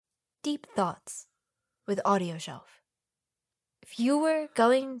deep thoughts with Audio Shelf. If you were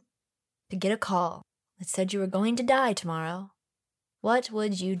going to get a call that said you were going to die tomorrow, what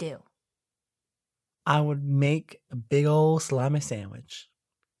would you do? I would make a big old salami sandwich.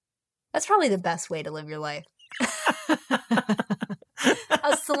 That's probably the best way to live your life.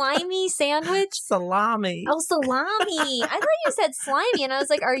 A slimy sandwich? Salami. Oh, salami. I thought you said slimy, and I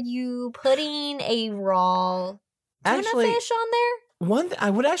was like, are you putting a raw tuna fish on there? I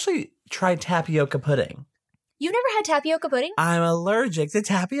would actually try tapioca pudding. You've never had tapioca pudding? I'm allergic to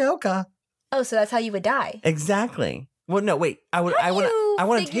tapioca. Oh, so that's how you would die. Exactly. Well, no, wait. I want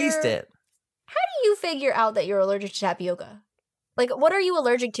to taste it. How do you figure out that you're allergic to tapioca? Like, what are you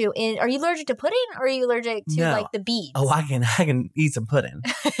allergic to? Are you allergic to pudding, or are you allergic to like the beads? Oh, I can eat some pudding.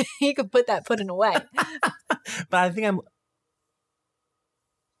 You can put that pudding away. But I think what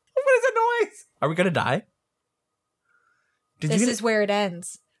is that noise? Are we gonna die? This is where it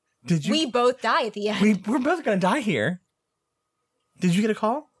ends. We both die at the end. We're both gonna die here. Did you get a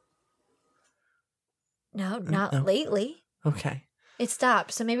call? No, not lately. Okay. It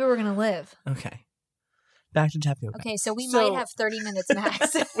stopped, so maybe we're gonna live. Okay. Back to tapioca. Okay, so we might have 30 minutes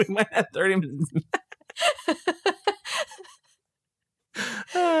max. We might have 30 minutes max.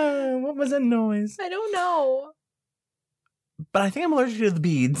 What was that noise? I don't know. But I think I'm allergic to the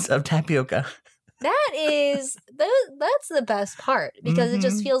beads of tapioca. That's the best part, because it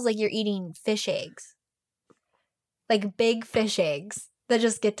just feels like you're eating fish eggs. Like big fish eggs that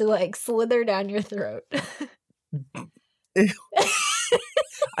just get to like slither down your throat.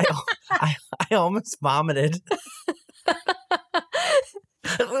 I almost vomited.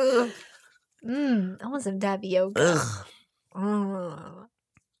 I want some tapioca. I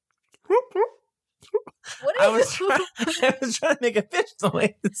was trying to make a fish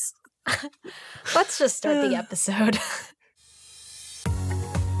noise. Let's just start the episode.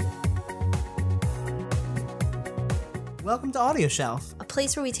 Welcome to Audio Shelf, a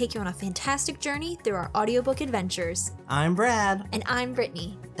place where we take you on a fantastic journey through our audiobook adventures. I'm Brad. And I'm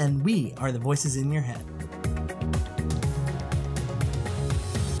Brittany. And we are the voices in your head.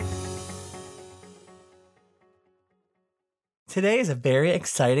 Today is a very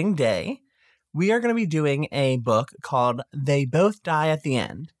exciting day. We are going to be doing a book called They Both Die at the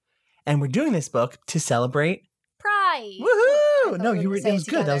End. And we're doing this book to celebrate Pride. Woohoo! No, it was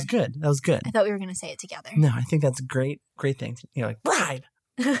good. That was good. I thought we were going to say it together. No, I think that's a great thing. Like Pride.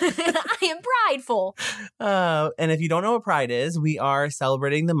 I am prideful. And if you don't know what Pride is, we are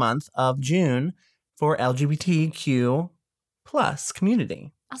celebrating the month of June for LGBTQ plus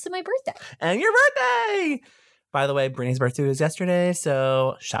community. Also my birthday. And your birthday! By the way, Brittany's birthday was yesterday,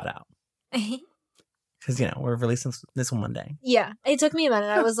 so shout out. Because, we're releasing this one Monday. Yeah. It took me a minute.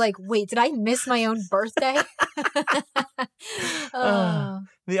 I was like, wait, did I miss my own birthday?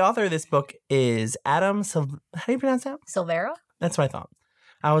 The author of this book is Adam how do you pronounce that? Silvera? That's what I thought.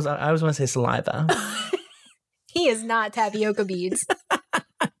 I was going to say saliva. He is not tapioca beads.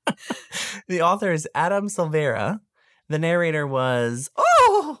 The author is Adam Silvera. The narrator was,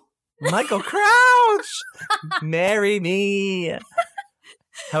 Michael Crouch! Marry me!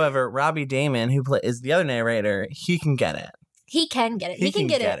 However, Robbie Damon, who is the other narrator, he can get it. He can get it. He can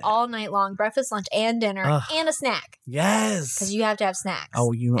get it all night long. Breakfast, lunch, and dinner, and a snack. Yes. Because you have to have snacks.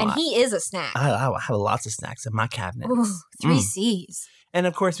 Oh, And he is a snack. I have lots of snacks in my cabinet. Ooh, 3 C's. And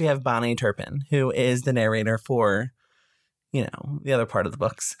of course, we have Bonnie Turpin, who is the narrator for, the other part of the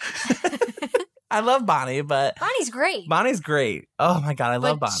books. I love Bonnie, but... Bonnie's great. Bonnie's great. Oh my God, I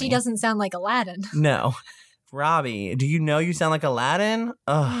love Bonnie. She doesn't sound like Aladdin. No. Robbie, do you know you sound like Aladdin?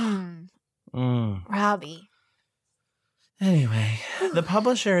 Robbie. Anyway, the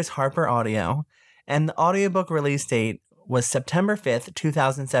publisher is Harper Audio, and the audiobook release date was September 5th,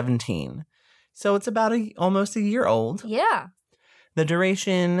 2017. So it's about almost a year old. Yeah. The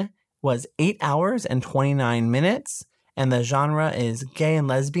duration was 8 hours and 29 minutes, and the genre is gay and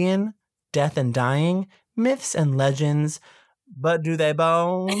lesbian, death and dying, myths and legends, but do they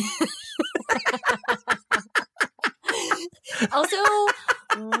bone? Also,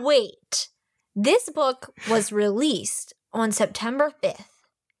 wait. This book was released on September 5th,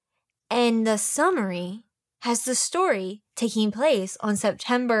 and the summary has the story taking place on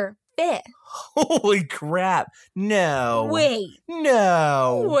September 5th. Holy crap. No. Wait.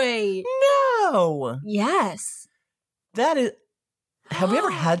 No. Wait. No. Yes. That is... Have we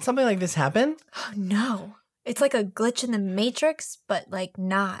ever had something like this happen? Oh, no. It's like a glitch in the Matrix, but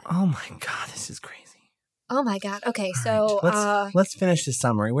not. Oh my God, this is crazy. Oh my God. Okay, All so... right. Let's finish this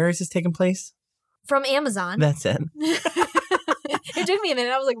summary. Where is this taking place? From Amazon. That's it. It took me a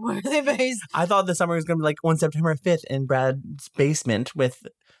minute. I was like, where are they based? I thought the summary was going to be on September 5th in Brad's basement with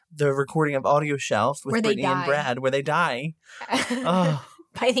the recording of Audio Shelf with Where they Brittany and die. Brad, where they die. Oh.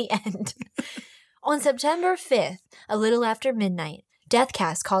 By the end. On September 5th, a little after midnight,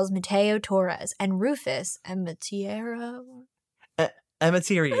 Deathcast calls Mateo Torres and Rufus Immaterio.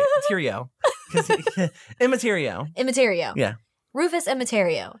 Immaterio. Immaterio. Yeah. Rufus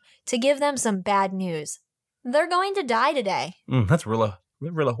Immaterio to give them some bad news. They're going to die today. That's really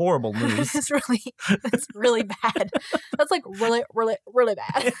horrible news. That's really bad. That's like really, really, really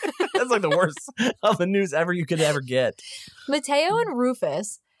bad. That's like the worst of the news you could ever get. Mateo and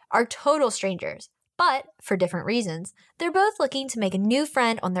Rufus are total strangers, but for different reasons. They're both looking to make a new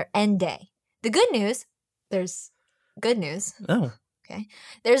friend on their end day. The good news, there's good news. Oh. Okay.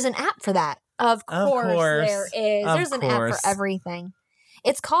 There's an app for that. Of course there is. There's an app for everything.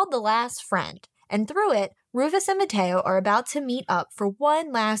 It's called The Last Friend. And through it, Rufus and Mateo are about to meet up for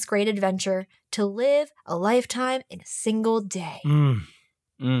one last great adventure to live a lifetime in a single day.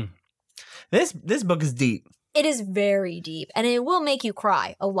 This book is deep. It is very deep, and it will make you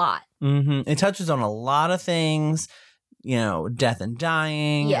cry a lot. It touches on a lot of things, death and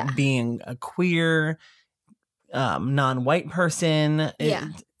dying, being a queer, non-white person.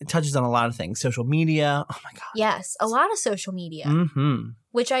 It touches on a lot of things. Social media. Oh my God. Yes, a lot of social media,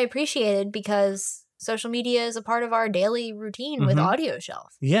 which I appreciated because social media is a part of our daily routine with Audio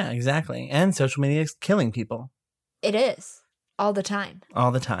Shelf. Yeah, exactly. And social media is killing people. It is. All the time.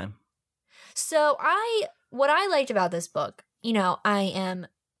 All the time. So what I liked about this book, I am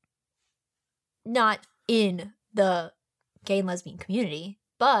not in the gay and lesbian community,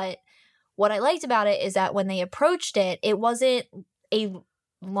 but what I liked about it is that when they approached it, it wasn't a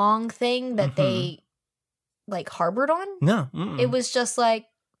long thing that they harbored on. No. It was just like,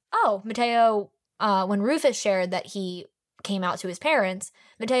 oh, Mateo, when Rufus shared that he came out to his parents,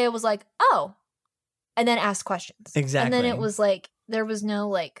 Mateo was like, oh, and then asked questions. Exactly. And then it was like, there was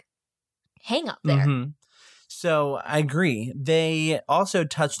no hang up there. So I agree. They also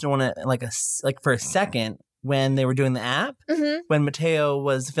touched on it for a second when they were doing the app, when Mateo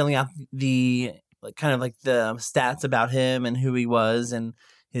was filling out the the stats about him and who he was and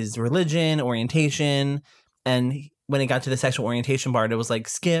his religion, orientation. And when it got to the sexual orientation part, it was like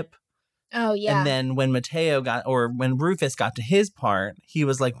skip. Oh, yeah. And then when when Rufus got to his part, he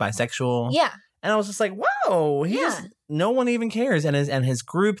was like bisexual. Yeah. And I was just like, whoa, no one even cares. And his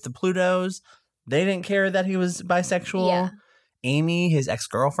group, the Plutos, they didn't care that he was bisexual. Yeah. Amy, his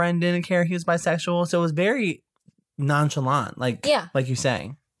ex-girlfriend, didn't care he was bisexual. So it was very nonchalant, like you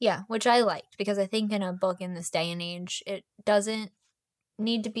say. Yeah, which I liked because I think in a book in this day and age, it doesn't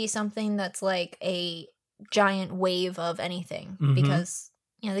need to be something that's like a giant wave of anything because,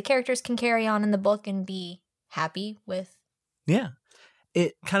 the characters can carry on in the book and be happy with. Yeah.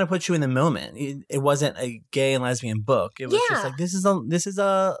 It kind of puts you in the moment. It wasn't a gay and lesbian book. It was just like, this is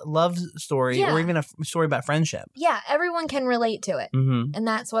a love story or even a story about friendship. Yeah, everyone can relate to it. And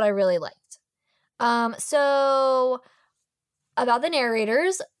that's what I really liked. So about the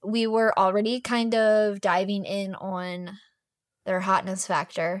narrators, we were already kind of diving in on their hotness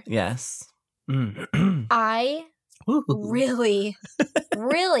factor. Yes. I really,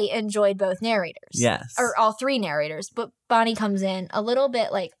 really enjoyed both narrators. Yes. Or all three narrators, but Bonnie comes in a little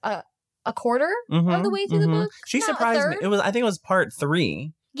bit like a quarter of the way through the book. She surprised me. I think it was part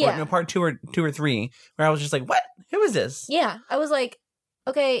 3. Yeah. Or, no, part 2 or 3, where I was just like, what? Who is this? Yeah. I was like,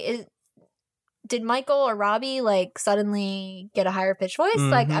 okay, did Michael or Robbie suddenly get a higher pitched voice?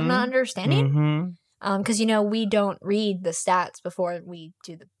 I'm not understanding. Because, we don't read the stats before we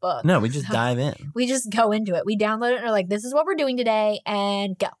do the book. No, we just dive in. We just go into it. We download it and are like, this is what we're doing today,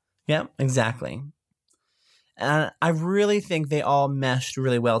 and go. Yep, exactly. And I really think they all meshed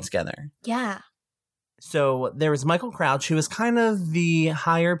really well together. Yeah. So there was Michael Crouch, who was kind of the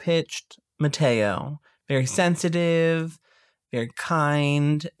higher pitched Mateo, very sensitive, very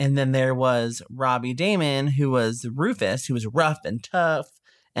kind. And then there was Robbie Damon, who was Rufus, who was rough and tough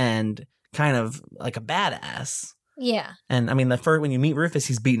and kind of like a badass. Yeah. And I mean, when you meet Rufus,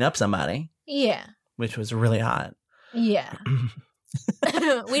 he's beating up somebody. Yeah. Which was really hot. Yeah.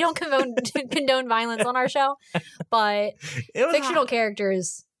 We don't condone violence on our show, but fictional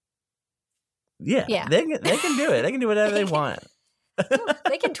characters. Yeah. They can do it. They can do whatever they want.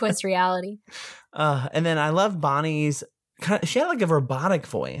 They can twist reality. And then I love Bonnie's. She had like a robotic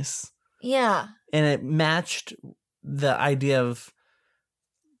voice. Yeah. And it matched the idea of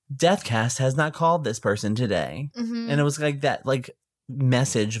Deathcast has not called this person today. And it was like that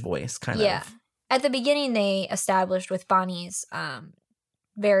message voice kind of. Yeah. At the beginning, they established with Bonnie's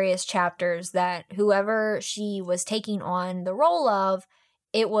various chapters that whoever she was taking on the role of,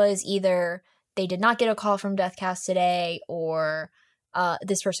 it was either they did not get a call from Deathcast today or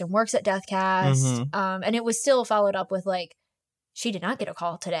this person works at Deathcast. And it was still followed up with like, she did not get a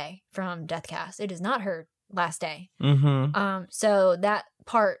call today from Deathcast. It is not her last day. So that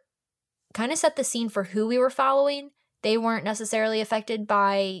part kind of set the scene for who we were following. They weren't necessarily affected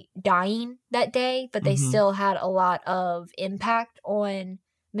by dying that day, but they still had a lot of impact on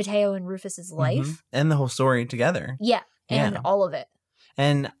Mateo and Rufus's life. And the whole story together. Yeah, and all of it.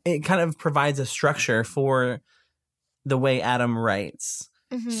 And it kind of provides a structure for the way Adam writes.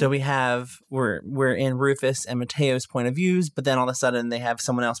 So we're in Rufus and Mateo's point of views, but then all of a sudden they have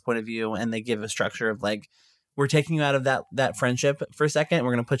someone else's point of view and they give a structure of like, we're taking you out of that friendship for a second.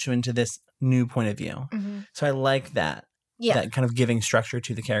 We're going to put you into this new point of view. So I like that. Yeah. That kind of giving structure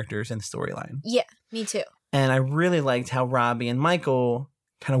to the characters and the storyline. Yeah, me too. And I really liked how Robbie and Michael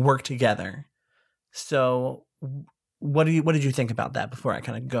kind of work together. So what did you think about that before I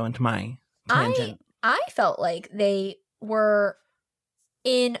kind of go into my tangent? I felt like they were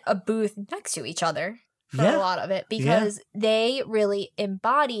in a booth next to each other for a lot of it because they really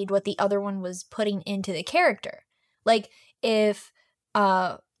embodied what the other one was putting into the character. Like if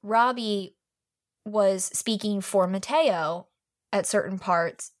Robbie was speaking for Mateo at certain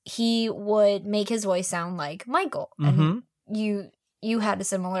parts, he would make his voice sound like Michael. And you had a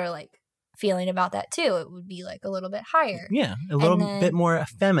similar like feeling about that too. It would be like a little bit higher. Yeah, a little bit more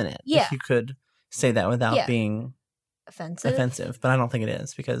effeminate. Yeah. If you could say that without being offensive. But I don't think it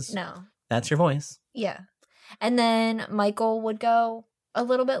is because that's your voice. Yeah. And then Michael would go a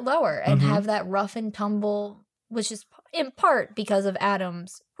little bit lower and have that rough and tumble, which is in part because of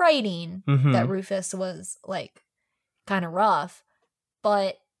Adam's writing that Rufus was like kind of rough.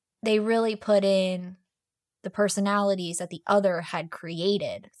 But they really put in the personalities that the other had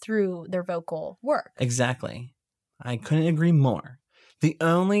created through their vocal work. Exactly. I couldn't agree more. The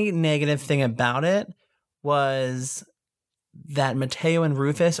only negative thing about it was that Mateo and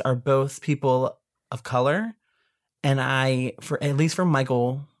Rufus are both people of color. And at least for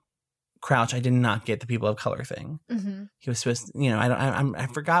Michael Crouch, I did not get the people of color thing. He was supposed to, I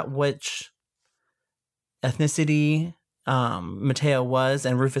forgot which ethnicity Mateo was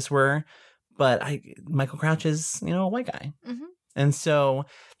and Rufus were, but Michael Crouch is, a white guy. And so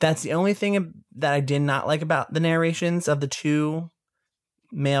that's the only thing that I did not like about the narrations of the two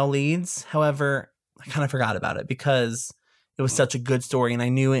male leads. However, I kind of forgot about it because it was such a good story. And I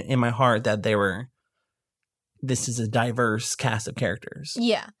knew in my heart that this is a diverse cast of characters.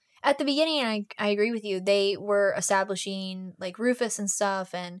 Yeah. At the beginning, I agree with you. They were establishing like Rufus and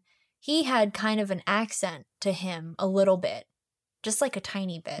stuff. And he had kind of an accent to him a little bit. Just like a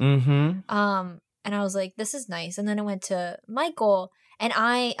tiny bit. And I was like, this is nice. And then I went to Michael and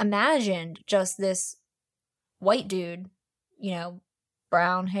I imagined just this white dude,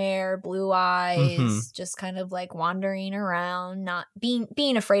 brown hair, blue eyes, just kind of like wandering around, not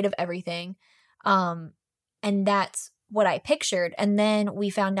being afraid of everything. And that's what I pictured. And then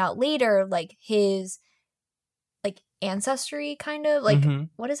we found out later, like his like ancestry kind of like,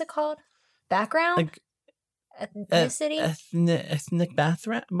 what is it called? Background? Like ethnicity? Ethnic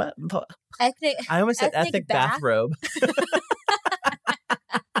bathrobe? I almost said ethnic bathrobe.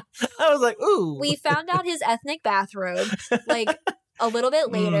 I was like, ooh. We found out his ethnic bathrobe like a little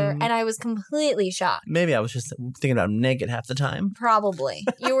bit later, and I was completely shocked. Maybe I was just thinking about him naked half the time. Probably.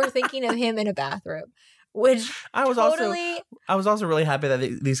 You were thinking of him in a bathrobe, which I was also really happy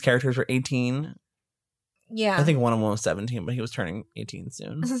that these characters were 18. Yeah. I think one of them was 17, but he was turning 18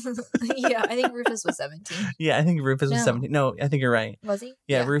 soon. Yeah, I think Rufus was 17. Yeah, I think Rufus was 17. No, I think you're right. Was he?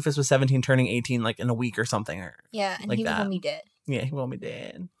 Yeah, Rufus was 17, turning 18 like in a week or something. Yeah, and like he was when we did. Yeah, he won't be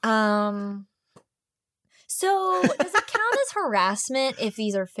dead. So does it count as harassment if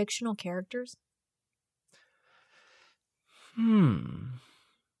these are fictional characters?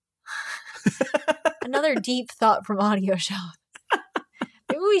 Another deep thought from Audio Shelf.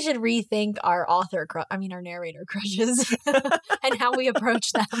 Maybe we should rethink our our narrator crushes and how we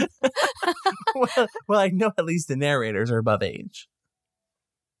approach them. well, I know at least the narrators are above age.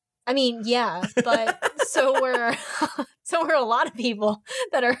 I mean, yeah, but so were a lot of people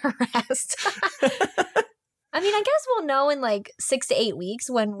that are harassed. I mean, I guess we'll know in like 6 to 8 weeks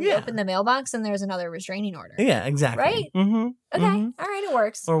when we open the mailbox and there's another restraining order. Yeah, exactly. Right? Okay. All right, it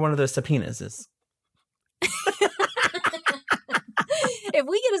works. Or one of those subpoenas is. If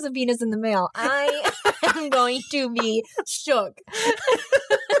we get a subpoenas in the mail, I am going to be shook.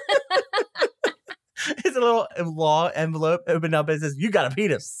 It's a little law envelope opened up and it says, "You got a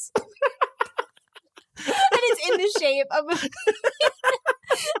penis." And it's in the shape of like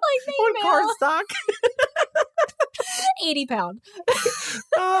one cardstock. 80 pounds.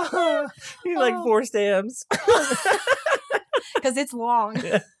 You like 4 stamps. because it's long.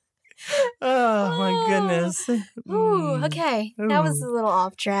 Oh my goodness. Ooh, okay. That was a little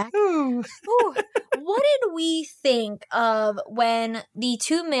off track. Ooh. Ooh. What did we think of when the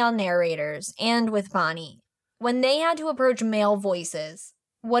two male narrators and with Bonnie, when they had to approach male voices?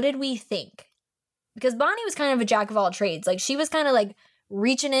 What did we think? Because Bonnie was kind of a jack of all trades. Like, she was kind of like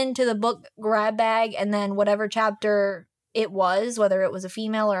reaching into the book grab bag, and then whatever chapter it was, whether it was a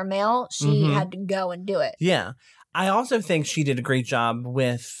female or a male, she had to go and do it. Yeah. I also think she did a great job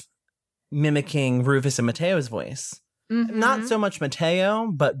with mimicking Rufus and Mateo's voice. Not so much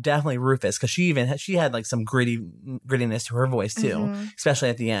Mateo, but definitely Rufus, because she had like some grittiness to her voice too, especially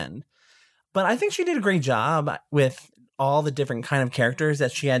at the end. But I think she did a great job with all the different kind of characters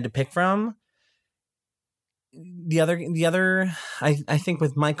that she had to pick from. The other, I think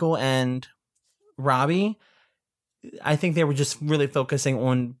with Michael and Robbie, I think they were just really focusing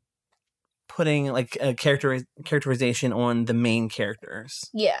on putting like a characterization on the main characters.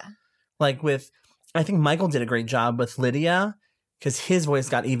 Yeah. Like I think Michael did a great job with Lydia, because his voice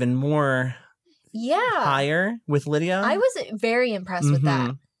got even more higher with Lydia. I was very impressed with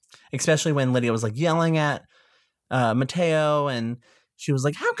that. Especially when Lydia was like yelling at Mateo, and she was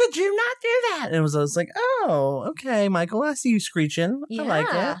like, "How could you not do that?" And I was like, "Oh, okay, Michael, I see you screeching. I like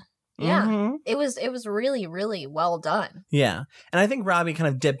it." Yeah. It was really, really well done. Yeah. And I think Robbie kind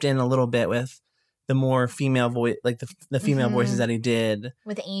of dipped in a little bit with the more female voice, like the female voices that he did.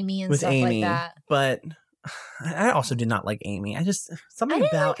 With Amy and stuff like that. But I also did not like Amy. Something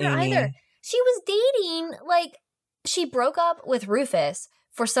about like her Amy. either. She was dating, like, she broke up with Rufus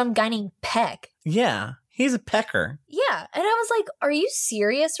for some guy named Peck. Yeah. He's a pecker. Yeah. And I was like, are you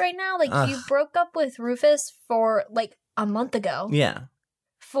serious right now? Like, you broke up with Rufus for, like, a month ago. Yeah.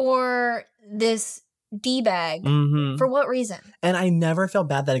 For this D-bag. For what reason? And I never felt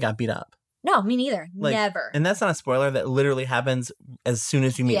bad that he got beat up. No, me neither. Like, never. And that's not a spoiler. That literally happens as soon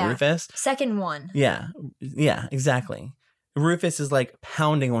as you meet Rufus. Second one. Yeah. Yeah, exactly. Rufus is like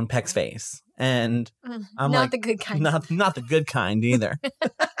pounding on Peck's face. And I'm not like, the good kind. Not the good kind either.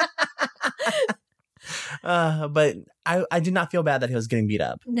 But I did not feel bad that he was getting beat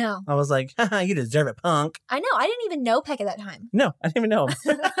up. No. I was like, haha, you deserve it, punk. I know. I didn't even know Peck at that time. No, I didn't even know him.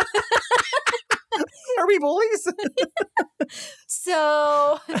 Are we bullies?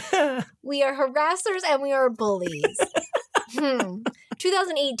 So we are harassers and we are bullies.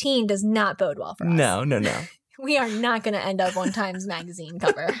 2018 does not bode well for us. No. We are not going to end up on Times Magazine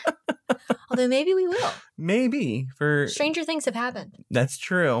cover. Although maybe we will. Maybe. Stranger things have happened. That's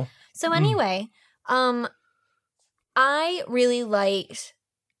true. So anyway, I really liked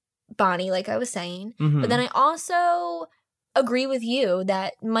Bonnie, like I was saying. But then I also agree with you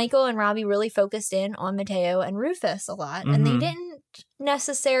that Michael and Robbie really focused in on Mateo and Rufus a lot. And they didn't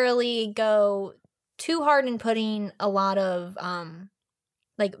necessarily go too hard in putting a lot of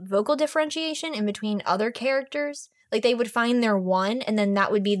like vocal differentiation in between other characters. Like, they would find their one, and then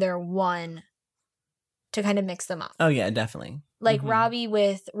that would be their one to kind of mix them up. Oh, yeah, definitely. Like Robbie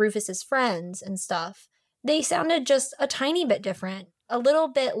with Rufus's friends and stuff. They sounded just a tiny bit different. A little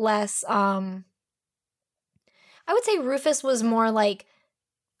bit less, I would say Rufus was more like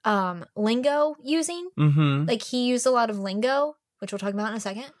lingo using. Like, he used a lot of lingo, which we'll talk about in a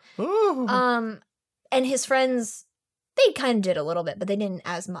second. Ooh. And his friends, they kind of did a little bit, but they didn't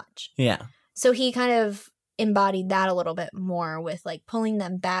as much. Yeah. So he kind of embodied that a little bit more with, like, pulling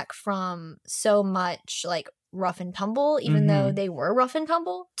them back from so much, like, rough and tumble, even though they were rough and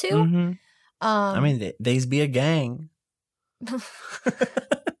tumble too. I mean, they's be a gang. The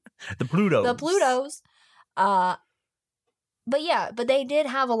Plutos. The Plutos. But they did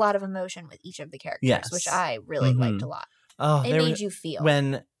have a lot of emotion with each of the characters, which I really liked a lot. Oh, it made you feel.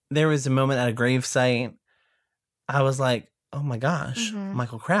 When there was a moment at a gravesite, I was like, oh my gosh,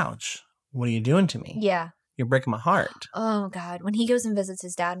 Michael Crouch, what are you doing to me? Yeah. You're breaking my heart. Oh, God. When he goes and visits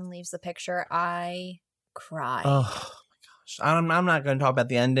his dad and leaves the picture, I cry. Oh, my gosh. I'm not going to talk about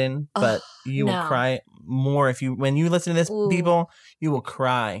the ending, but you will cry more when you listen to this, people, you will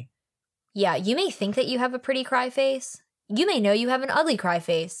cry. Yeah, you may think that you have a pretty cry face. You may know you have an ugly cry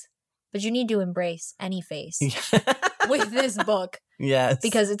face, but you need to embrace any face with this book. Yes.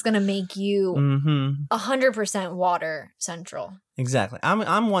 Because it's going to make you 100% water central. Exactly.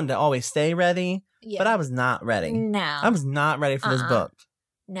 I'm one to always stay ready, but I was not ready. No. I was not ready for this book.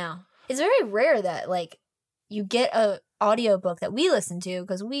 No. It's very rare that, like, you get a audiobook that we listen to,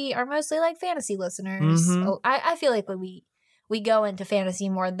 because we are mostly, like, fantasy listeners. I feel like we go into fantasy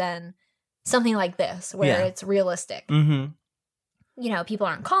more than something like this, where it's realistic. You know, people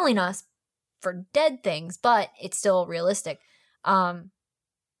aren't calling us for dead things, but it's still realistic. You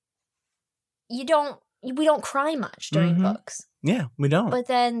don't we don't cry much during Mhm. books. Yeah, we don't. But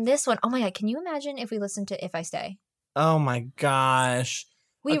then this one, oh my God, can you imagine if we listened to If I Stay? Oh my gosh.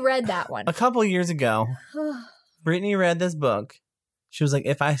 We read that one. A couple years ago, Brittany read this book. She was like,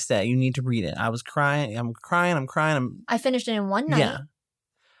 if I stay, you need to read it. I was crying. I'm crying. I finished it in one night. Yeah.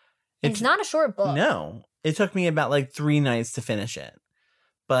 It's not a short book. No. It took me about like 3 nights to finish it.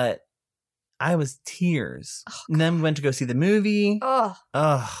 But I was tears. Oh, and then we went to go see the movie. Oh.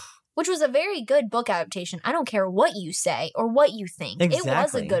 Ugh. Which was a very good book adaptation. I don't care what you say or what you think. It was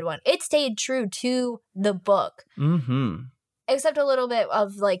Exactly. a good one. It stayed true to the book. Mm-hmm. Except a little bit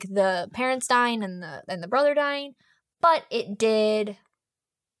of like the parents dying and the brother dying. But it did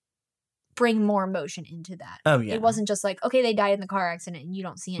bring more emotion into that. Oh, yeah. It wasn't just like, okay, they died in the car accident and you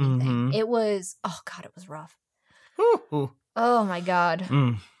don't see anything. Mhm. It was, oh God, it was rough. Ooh. Oh my God.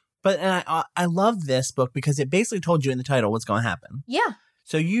 Mm. But and I love this book because it basically told you in the title what's going to happen. Yeah.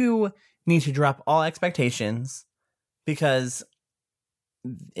 So you need to drop all expectations because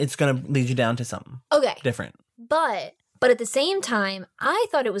it's going to lead you down to something Okay. different. But at the same time, I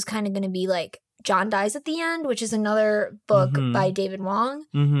thought it was kind of going to be like John Dies at the End, which is another book Mhm. by David Wong,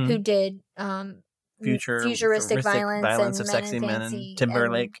 Mm-hmm. who did futuristic violence of and Sexy Men and Fancy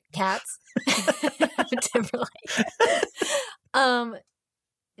Timberlake. and Cats. Timberlake.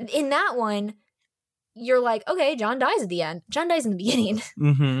 In that one, you're like, okay, John dies at the end. John dies in the beginning.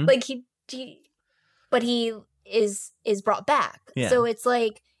 Mm-hmm. Like but he is brought back. Yeah. So it's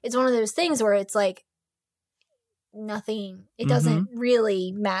like it's one of those things where it's like nothing. It doesn't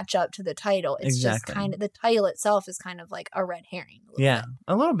really match up to the title. It's Exactly. just kind of the title itself is kind of like a red herring. A little Yeah, bit.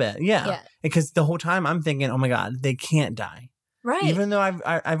 a little bit. Yeah. Yeah. Because the whole time I'm thinking, oh my God, they can't die. Right. Even though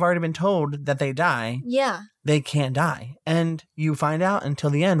I've already been told that they die, Yeah. they can't die. And you find out until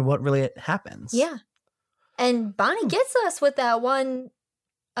the end what really happens. Yeah. And Bonnie gets us with that one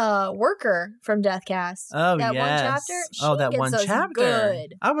worker from Deathcast. Oh, that yes. one chapter. Oh, She that gets one us chapter.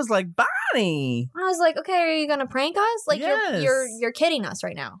 Good. I was like, Bonnie. I was like, okay, are you gonna prank us? Like Yes. you're kidding us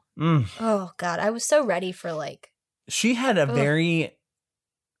right now. Mm. Oh God, I was so ready for like She had a Ugh. very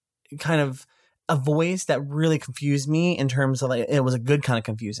kind of a voice that really confused me in terms of like, it was a good kind of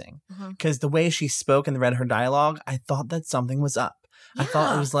confusing. Mhm. Because the way she spoke and read her dialogue, I thought that something was up. I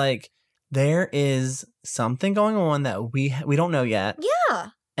thought it Yeah. was like, there is something going on that we don't know yet. yeah.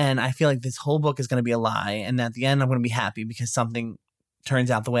 And I feel like this whole book is going to be a lie. And at the end, I'm going to be happy because something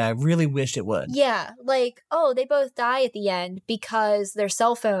turns out the way I really wished it would. Yeah, like, oh, they both die at the end because their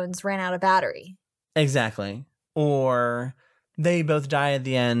cell phones ran out of battery. Exactly. Or they both die at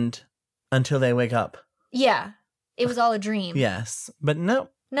the end until they wake up. Yeah. It was all a dream. Yes. But no,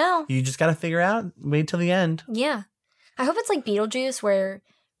 No. you just got to figure out, wait till the end. Yeah. I hope it's like Beetlejuice where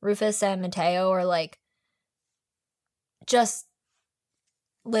Rufus and Mateo are like just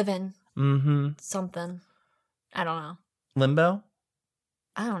living Mm-hmm. something. I don't know. Limbo?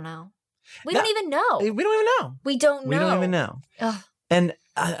 I don't know. We That- don't even know. We don't even know. We don't know. We don't even know. Ugh. And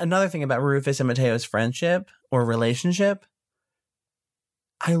another thing about Rufus and Mateo's friendship or relationship,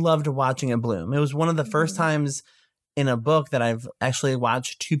 I loved watching it bloom. It was one of the first Mhm. times in a book that I've actually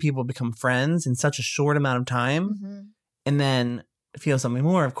watched 2 people become friends in such a short amount of time Mhm. and then feel something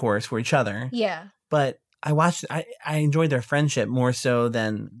more, of course, for each other. Yeah. But I enjoyed their friendship more so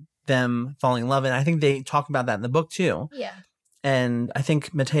than them falling in love. And I think they talk about that in the book too. Yeah. And I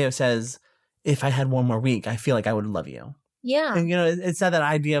think Mateo says, if I had one more week, I feel like I would love you. Yeah. And, it's not that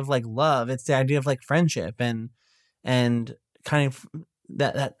idea of like love. It's the idea of like friendship and kind of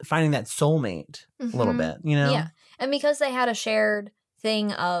that finding that soulmate a little Mhm. bit, Yeah. And because they had a shared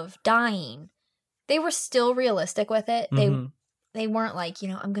thing of dying, they were still realistic with it. Mhm. They weren't like,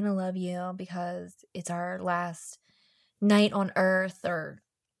 I'm going to love you because it's our last night on earth or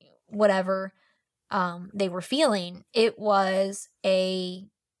whatever they were feeling. It was a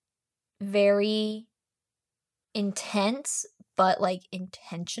very intense but like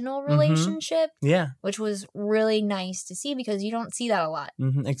intentional relationship, Yeah. which was really nice to see because you don't see that a lot.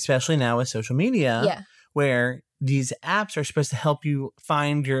 Especially now with social media, Yeah. where these apps are supposed to help you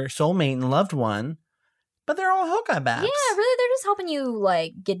find your soulmate and loved one, but they're all hookup apps. Yeah, really, they're just helping you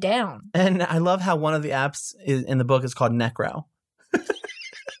like get down. And I love how one of the apps in the book is called Necro.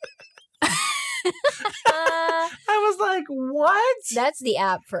 I was like, what? That's the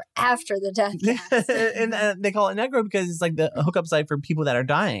app for after the death cast. And they call it Necro because it's like the hookup site for people that are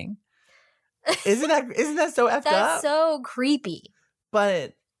dying. Isn't that so effed That's up? so creepy.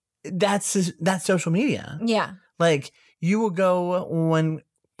 But that's social media. Yeah. Like you will go on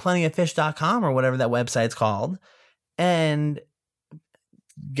plentyoffish.com or whatever that website's called and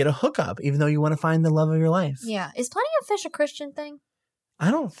get a hookup, even though you want to find the love of your life. Yeah. Is Plenty of Fish a Christian thing?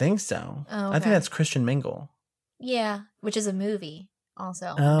 I don't think so. Oh, I think okay. that's Christian Mingle. Yeah, which is a movie also.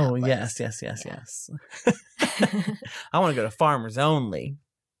 on Oh, Netflix. yes. I want to go to Farmers Only.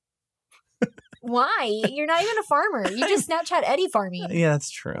 Why? You're not even a farmer. You just Snapchat Eddie farming. Yeah,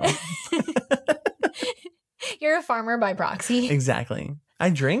 that's true. You're a farmer by proxy. Exactly. I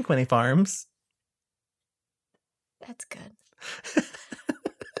drink when he farms. That's good.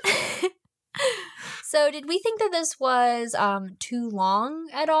 So did we think that this was too long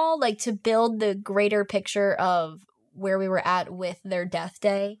at all? Like to build the greater picture of where we were at with their death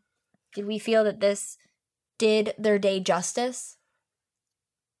day? Did we feel that this did their day justice?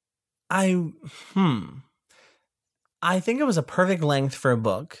 I think it was a perfect length for a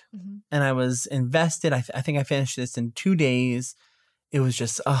book. Mm-hmm. And I was invested. I think I finished this in 2 days. It was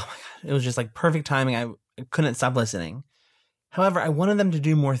just, oh my God. It was just like perfect timing. I couldn't stop listening. However, I wanted them to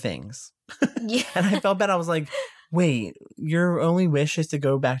do more things. Yeah. And I felt bad. I was like, wait, your only wish is to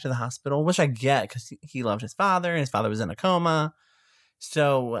go back to the hospital, which I get because he loved his father and his father was in a coma.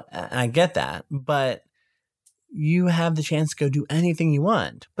 So I get that. But you have the chance to go do anything you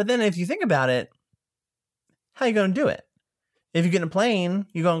want. But then if you think about it, how are you going to do it? If you get in a plane,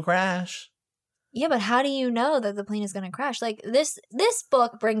 you go and crash. Yeah, but how do you know that the plane is going to crash? Like this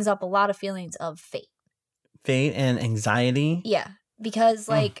book brings up a lot of feelings of fate. Fate and anxiety. Yeah, because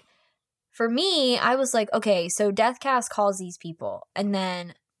like for me, I was like, okay, so Deathcast calls these people, and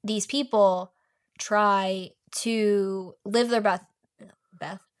then these people try to live their best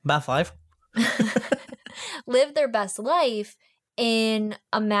life. live their best life in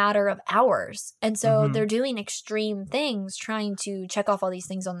a matter of hours. And so Mhm. they're doing extreme things, trying to check off all these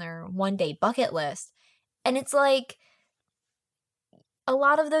things on their one-day bucket list. And it's like a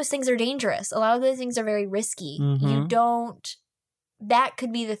lot of those things are dangerous. A lot of those things are very risky. You don't, that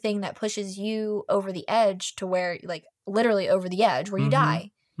could be the thing that pushes you over the edge to where, like, literally over the edge where you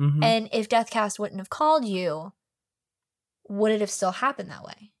die. Mhm. And if Deathcast wouldn't have called you, would it have still happened that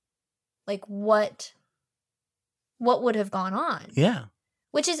way? Like, what would have gone on? Yeah.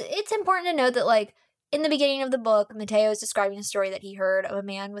 Which is, it's important to note that, like, in the beginning of the book, Mateo is describing a story that he heard of a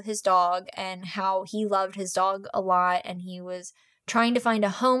man with his dog and how he loved his dog a lot, and he was trying to find a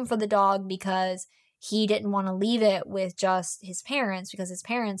home for the dog because he didn't want to leave it with just his parents, because his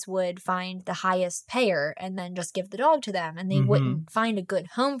parents would find the highest payer and then just give the dog to them, and they wouldn't find a good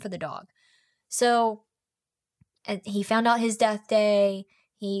home for the dog. So and he found out his death day.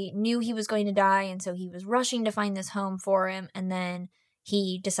 He knew he was going to die, and so he was rushing to find this home for him. And then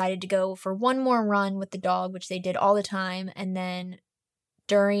he decided to go for one more run with the dog, which they did all the time. And then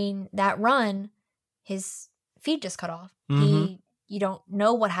during that run, his feet just cut off. You don't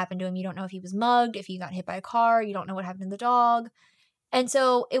know what happened to him. You don't know if he was mugged, if he got hit by a car. You don't know what happened to the dog. And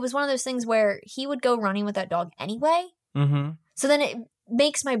so it was one of those things where he would go running with that dog anyway. So then it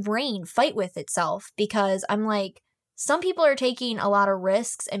makes my brain fight with itself, because I'm like, some people are taking a lot of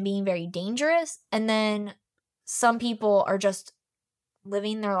risks and being very dangerous, and then some people are just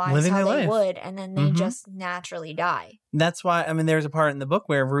living their lives how they would, and then they just naturally die. That's why, I mean, there's a part in the book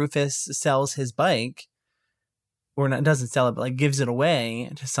where Rufus sells his bike, or not, doesn't sell it, but like gives it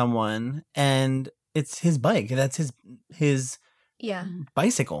away to someone, and it's his bike. That's his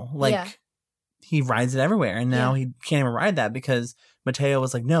bicycle. Like he rides it everywhere, and now he can't even ride that because Mateo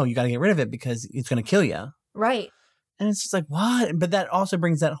was like, no, you got to get rid of it because it's going to kill you. Right. And it's just like, what? But that also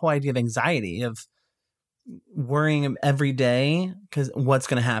brings that whole idea of anxiety, of worrying every day because what's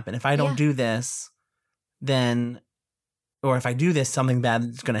going to happen? If I don't do this, then, or if I do this, something bad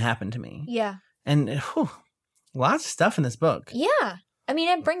is going to happen to me. Yeah. And lots of stuff in this book. Yeah. I mean,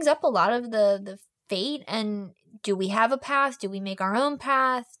 it brings up a lot of the fate, and do we have a path? Do we make our own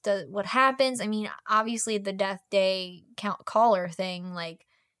path? What happens? I mean, obviously the death day caller thing, like,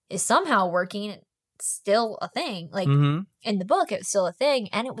 is somehow working. It's still a thing. Like, in the book, it's still a thing,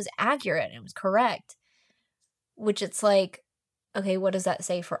 and it was accurate, and it was correct. Which it's like, okay, what does that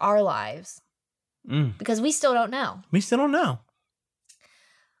say for our lives? Because we still don't know. We still don't know.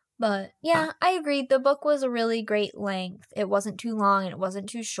 But yeah, I agree. The book was a really great length. It wasn't too long and it wasn't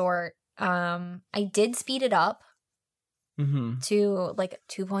too short. I did speed it up to like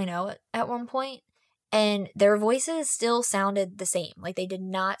 2.0 at one point, and their voices still sounded the same. Like, they did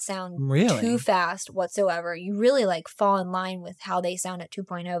not sound too fast whatsoever. You really like fall in line with how they sound at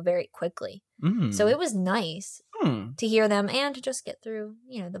 2.0 very quickly. So it was nice to hear them and to just get through,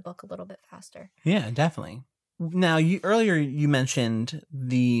 the book a little bit faster. Yeah, definitely. Now, earlier you mentioned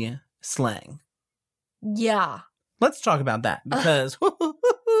the slang. Yeah. Let's talk about that because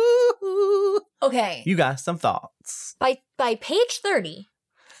okay, you got some thoughts. By page 30,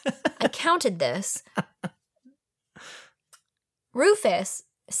 I counted this. Rufus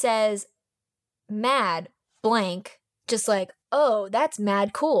says mad blank, just like, oh, that's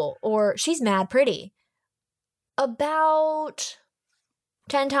mad cool, or she's mad pretty, about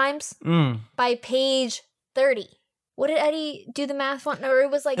 10 times by page 30. What did Eddie do the math on? Or it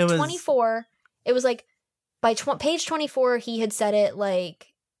was like 24. It was like by page 24, he had said it like,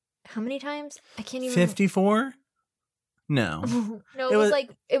 how many times? I can't even. 54? No. No, it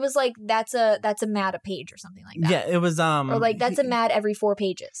was like that's a mad a page or something like that. Yeah, it was or like that's a mad every 4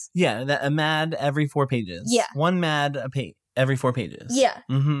 pages. Yeah, a mad every 4 pages. Yeah. One mad every 4 pages. Yeah.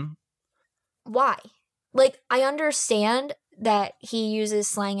 Mm-hmm. Why? Like, I understand that he uses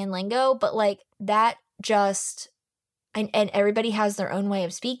slang and lingo, but like that just and everybody has their own way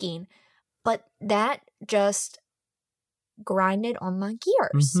of speaking, but that just grinded on my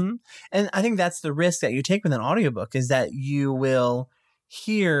gears. Mm-hmm. And I think that's the risk that you take with an audiobook, is that you will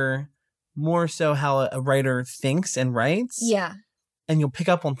hear more so how a writer thinks and writes. Yeah. And you'll pick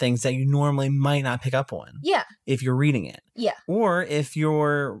up on things that you normally might not pick up on. Yeah. If you're reading it. Yeah. Or if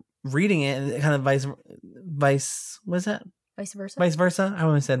you're reading it and kind of what is that? Vice versa? Vice versa? I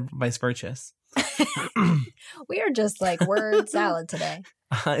almost said vice versa. We are just like word salad today.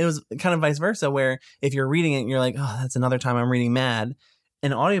 It was kind of vice versa, where if you're reading it, you're like, oh, that's another time I'm reading mad.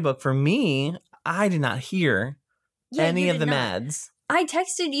 An audiobook, for me, I did not hear any of the mads. I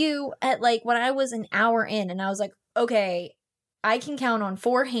texted you at like when I was an hour in, and I was like, okay, I can count on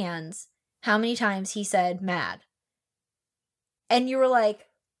 4 hands how many times he said mad. And you were like,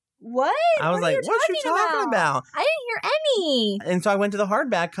 what? I was like, what you talking about? I didn't hear any. And so I went to the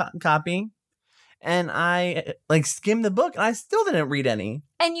hardback copy. And I like skimmed the book, and I still didn't read any.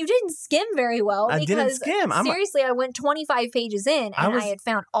 And you didn't skim very well. I didn't skim. Seriously, I went 25 pages in, and I had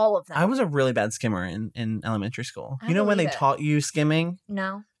found all of them. I was a really bad skimmer in elementary school. I you know when they believe it. taught you skimming?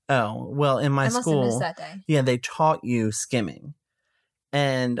 No. Oh, well, in my school, I must have missed that day. Yeah, they taught you skimming.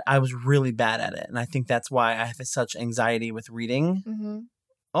 And I was really bad at it. And I think that's why I have such anxiety with reading. Mm-hmm.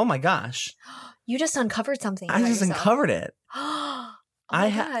 Oh my gosh. You just uncovered something. I just uncovered it.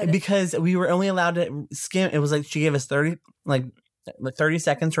 Because we were only allowed to skim. It was like she gave us 30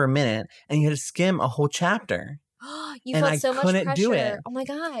 seconds or a minute, and you had to skim a whole chapter. You felt so much pressure. Do it. Oh my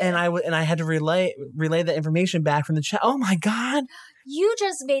god! And I had to relay the information back from the chat. Oh my god! You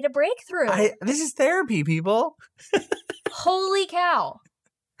just made a breakthrough. This is therapy, people. Holy cow!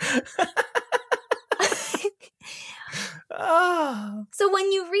 Oh. So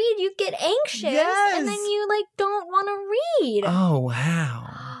when you read, you get anxious, yes. and then you like don't want to read. Oh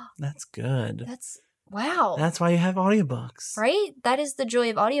wow, that's good. Wow. That's why you have audiobooks, right? That is the joy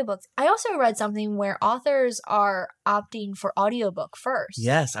of audiobooks. I also read something where authors are opting for audiobook first.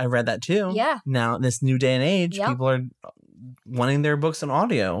 Yes, I read that too. Yeah. Now, this new day and age, people are wanting their books in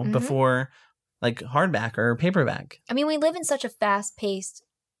audio before like hardback or paperback. I mean, we live in such a fast-paced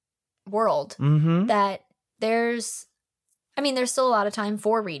world that there's still a lot of time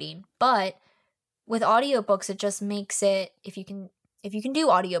for reading, but with audiobooks, it just makes it, if you can do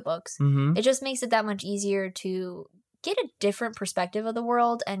audiobooks, it just makes it that much easier to get a different perspective of the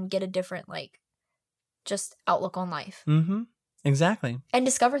world and get a different, like, just outlook on life. Exactly. And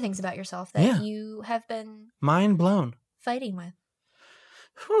discover things about yourself that you have been mind blown fighting with.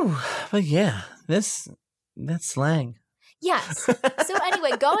 Whew. But yeah, that's slang. Yes. So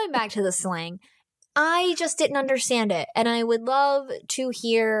anyway, going back to the slang, I just didn't understand it. And I would love to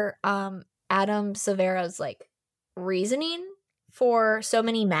hear Adam Silvera's, like, reasoning for so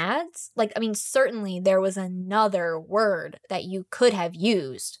many mads. Like, I mean, certainly there was another word that you could have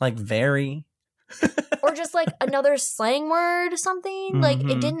used. Like very. Or just like another slang word or something. Like,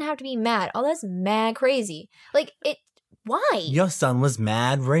 it didn't have to be mad. Oh, that's mad crazy. Like, why? Your son was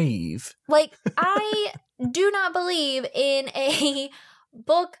mad rave. Like, I do not believe in a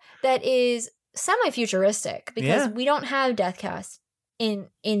book that is semi-futuristic because we don't have Deathcast in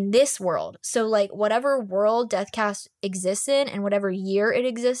this world. So, like, whatever world Deathcast exists in and whatever year it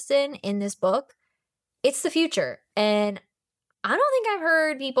exists in this book, it's the future. And I don't think I've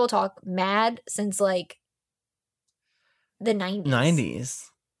heard people talk mad since, like, the 90s. 90s.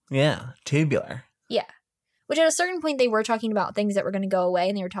 Yeah. Tubular. Yeah. Which at a certain point, they were talking about things that were going to go away,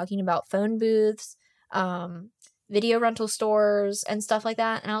 and they were talking about phone booths, video rental stores, and stuff like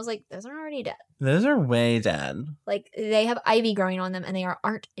that. And I was like, those are already dead. Those are way dead. Like, they have ivy growing on them, and they are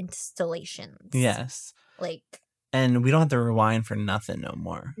art installations. Yes. Like. And we don't have to rewind for nothing no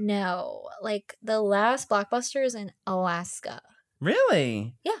more. No. Like, the last Blockbuster is in Alaska.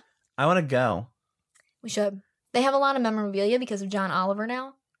 Really? Yeah. I want to go. We should. They have a lot of memorabilia because of John Oliver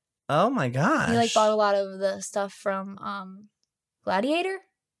now. Oh my gosh. He, like, bought a lot of the stuff from Gladiator.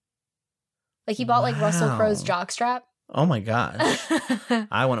 Like, he bought, like, Russell Crowe's jockstrap. Oh my gosh.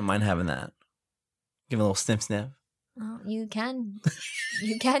 I wouldn't mind having that. Give a little sniff sniff. Well, you can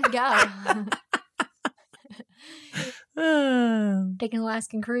go. Take an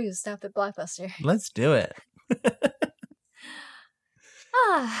Alaskan cruise, stop at Blockbuster. Let's do it.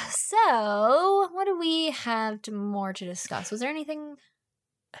 So what do we have more to discuss? Was there anything?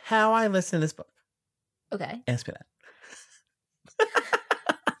 How I listen to this book. Okay. Ask me that.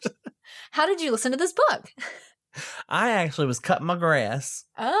 How did you listen to this book? I actually was cutting my grass.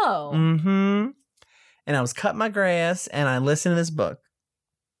 Oh. Mm-hmm. And I was cutting my grass and I listened to this book.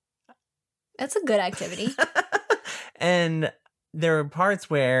 That's a good activity. And there were parts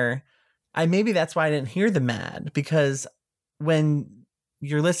where maybe that's why I didn't hear the mad, because when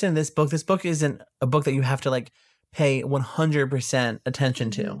you're listening to this book isn't a book that you have to like pay 100%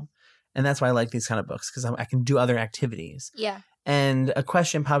 attention to. Mm-hmm. And that's why I like these kind of books, because I can do other activities. Yeah. And a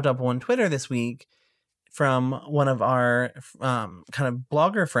question popped up on Twitter this week from one of our kind of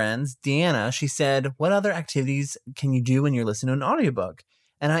blogger friends, Deanna. She said, what other activities can you do when you're listening to an audiobook?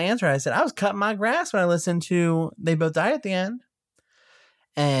 And I answered, I said, I was cutting my grass when I listened to They Both Die at the End.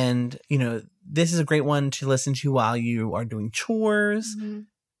 And, you know, this is a great one to listen to while you are doing chores. Mm-hmm.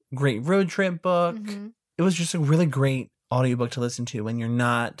 Great road trip book. Mm-hmm. It was just a really great audiobook to listen to when you're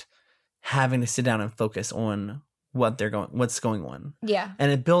not having to sit down and focus on what's going on. Yeah.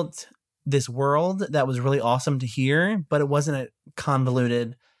 And it built this world that was really awesome to hear, but it wasn't a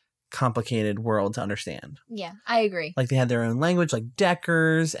convoluted, complicated world to understand. Yeah, I agree. Like they had their own language, like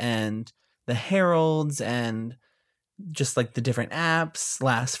Deckers and the Heralds and just like the different apps,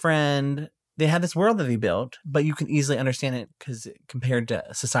 Last Friend. They had this world that they built, but you can easily understand it because compared to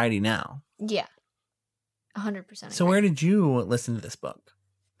society now. Yeah. 100%. So where did you listen to this book?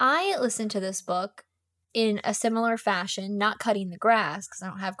 I listened to this book in a similar fashion, not cutting the grass because I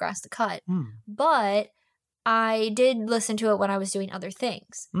don't have grass to cut, but I did listen to it when I was doing other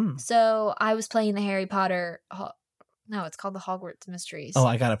things. So I was playing the Harry Potter. No, it's called the Hogwarts Mysteries. Oh,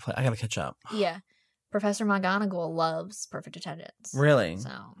 I gotta catch up. Yeah, Professor McGonagall loves Perfect Attendance. Really? So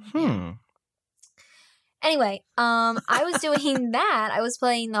yeah. Anyway, I was doing that. I was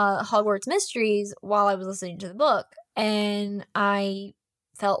playing the Hogwarts Mysteries while I was listening to the book, and I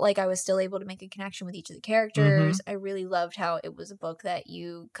felt like I was still able to make a connection with each of the characters. I really loved how it was a book that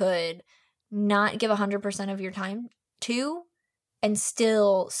you could not give 100% of your time to and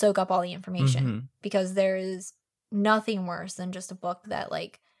still soak up all the information, because there is nothing worse than just a book that,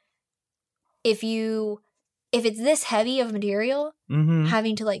 like, if it's this heavy of material,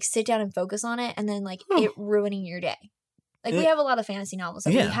 having to like sit down and focus on it and then like it ruining your day. Like we have a lot of fantasy novels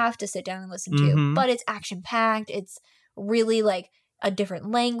that we have to sit down and listen to, but it's action packed. It's really like a different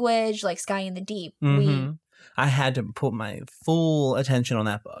language, like Sky in the Deep. I had to put my full attention on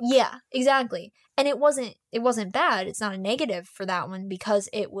that book. Yeah, exactly. And it wasn't bad. It's not a negative for that one because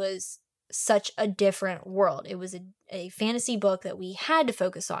it was such a different world. It was a fantasy book that we had to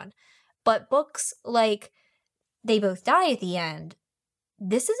focus on. But books like They Both Die at the End,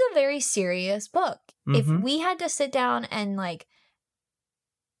 this is a very serious book. If we had to sit down and like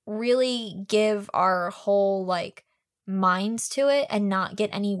really give our whole like minds to it and not get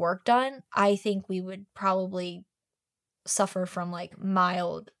any work done, I think we would probably suffer from like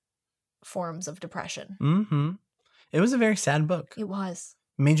mild forms of depression. It was a very sad book. It was.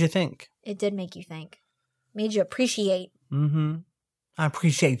 Made you think. It did make you think. Made you appreciate. I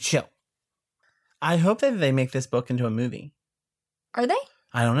appreciate you. I hope that they make this book into a movie. Are they?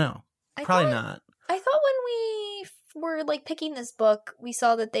 I don't know. Probably not. I thought when we were like picking this book, we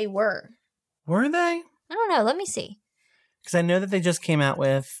saw that they were. Were they? I don't know. Let me see. Because I know that they just came out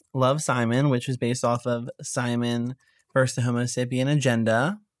with Love, Simon, which was based off of Simon versus the Homo Sapien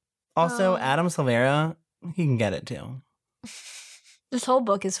Agenda. Also, Adam Silvera, he can get it too. This whole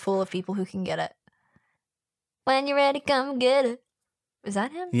book is full of people who can get it. When you're ready, come get it. Is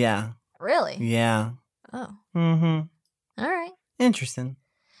that him? Yeah. Really? Yeah. Oh. All right. Interesting.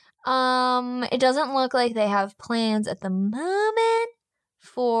 It doesn't look like they have plans at the moment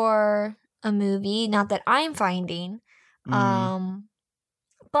for a movie. Not that I'm finding.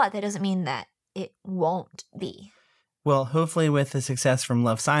 But that doesn't mean that it won't be. Well, hopefully with the success from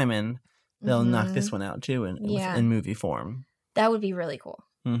Love, Simon, they'll knock this one out too in movie form. That would be really cool.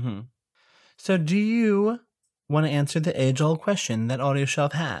 So do you want to answer the age-old question that Audio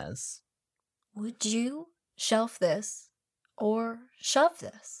Shelf has? Would you shelf this or shove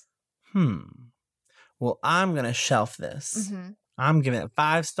this? Well, I'm going to shelf this. I'm giving it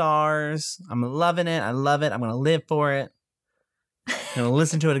 5 stars. I'm loving it. I love it. I'm going to live for it. I'm going to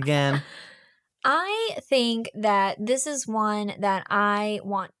listen to it again. I think that this is one that I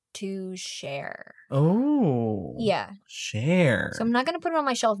want to share. Oh. Oh. Yeah. Share. So I'm not going to put it on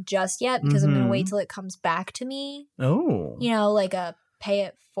my shelf just yet because I'm going to Mhm. wait till it comes back to me. Oh. You know, like a pay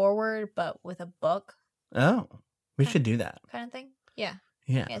it forward, but with a book Oh. We should do that. kind of thing. Yeah.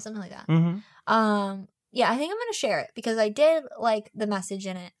 Yeah. Yeah, something like that. Mm-hmm. Yeah, I think I'm going to share it because I did like the message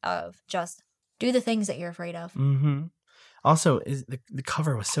in it of just do the things that you're afraid of. Mm-hmm. Also, the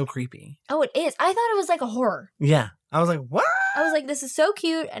cover was so creepy. Oh, it is. I thought it was like a horror. Yeah. I was like, what? I was like, this is so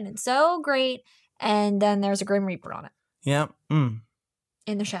cute and it's so great. And then there's a Grim Reaper on it Yep. Mm.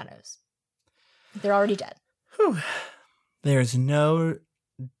 in the shadows. They're already dead. Whew. There's no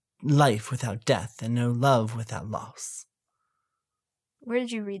life without death and no love without loss. Where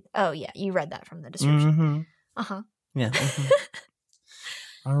did you read? Oh, yeah. You read that from the description. Mm-hmm. Uh-huh. Yeah. Mhm.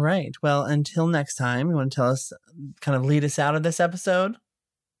 All right. Well, until next time, you want to tell us, kind of lead us out of this episode?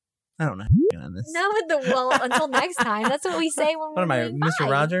 I don't know how to get on this. No, until next time. That's what we say when What am I, saying Mr. bye.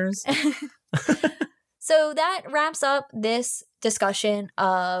 Rogers? So that wraps up this discussion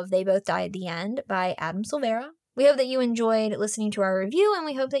of They Both Die at the End by Adam Silvera. We hope that you enjoyed listening to our review, and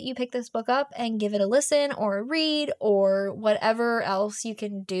we hope that you pick this book up and give it a listen or a read or whatever else you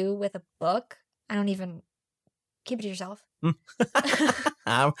can do with a book. Keep it to yourself.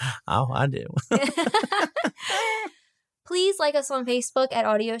 I do. Please like us on Facebook at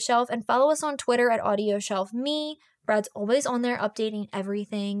Audio Shelf and follow us on Twitter at Audio Shelf Me. Brad's always on there updating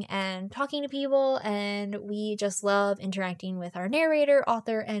everything and talking to people, and we just love interacting with our narrator,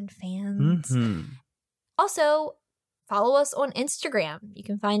 author, and fans. Mm-hmm. Also, follow us on Instagram. You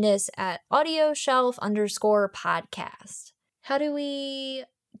can find us at audioshelf_podcast. How do we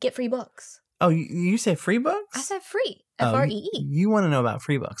get free books? Oh, you say free books? I said free. Oh, Free. You want to know about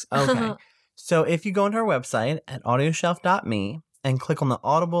free books. Okay. So if you go into our website at audioshelf.me and click on the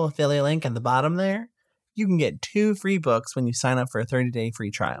Audible affiliate link at the bottom there, you can get 2 free books when you sign up for a 30-day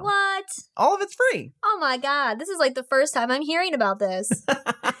free trial. What? All of it's free. Oh my God. This is like the first time I'm hearing about this.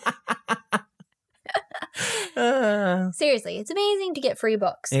 Seriously, it's amazing to get free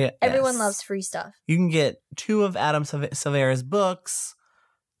books. Yes. Everyone loves free stuff. You can get 2 of Adam Silvera's books.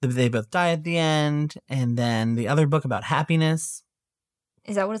 They Both Die at the End. And then the other book about happiness.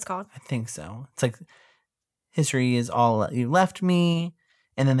 Is that what it's called? I think so. It's like History is All You Left Me.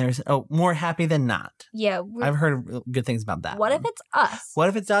 And then there's More Happy Than Not. Yeah. I've heard good things about that. What if it's us? What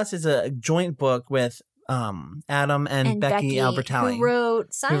If It's Us is a joint book with Adam and Becky Albertalli. Who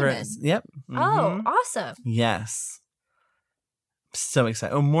wrote Simon. Yep. Oh, Mhm. awesome. Yes. So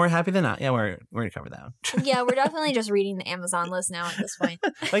excited. More Happy Than Not. Yeah, we're going to cover that one. Yeah, we're definitely just reading the Amazon list now at this point.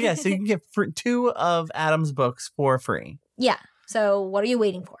 But yeah, so you can get 2 of Adam's books for free. Yeah. So what are you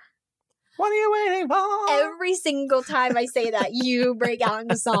waiting for? What are you waiting for? Every single time I say that, you break out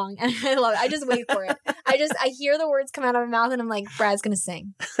into song. And I love it. I just wait for it. I hear the words come out of my mouth and I'm like, Brad's going to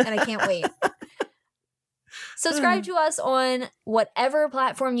sing. And I can't wait. Subscribe to us on whatever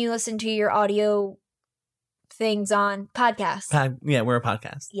platform you listen to your audio things on. Podcast. Yeah, we're a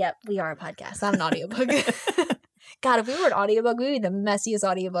podcast. Yep, we are a podcast, not an audiobook. God, if we were an audiobook, we would be the messiest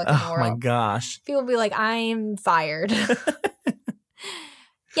audiobook in the world. Oh my gosh. People would be like, I'm fired.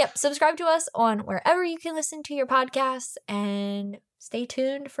 Yep, subscribe to us on wherever you can listen to your podcasts and stay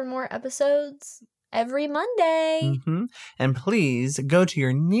tuned for more episodes every Monday. Mm-hmm. And please go to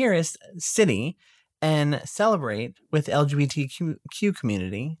your nearest city and celebrate with the LGBTQ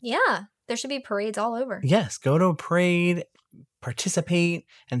community. Yeah, there should be parades all over. Yes, go to a parade, participate,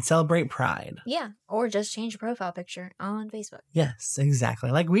 and celebrate Pride. Yeah, or just change your profile picture on Facebook. Yes,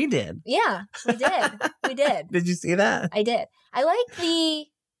 exactly. Like we did. Yeah, we did. We did. Did you see that? I did. I like the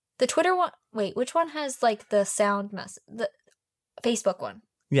Twitter one. Wait, which one has like the sound the Facebook one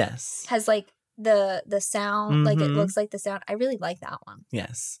Yes. has like the sound, like it Mhm. looks like the sound. I really like that one.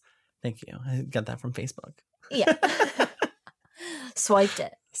 Yes. Thank you. I got that from Facebook. Yeah. Swiped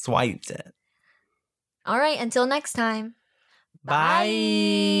it. Swiped it. All right, until next time.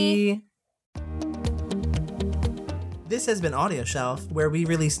 Bye. This has been Audio Shelf, where we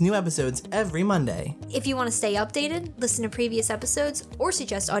release new episodes every Monday. If you want to stay updated, listen to previous episodes, or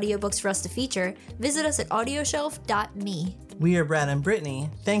suggest audiobooks for us to feature, visit us at audioshelf.me. We are Brad and Brittany.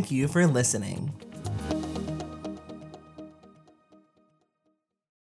 Thank you for listening.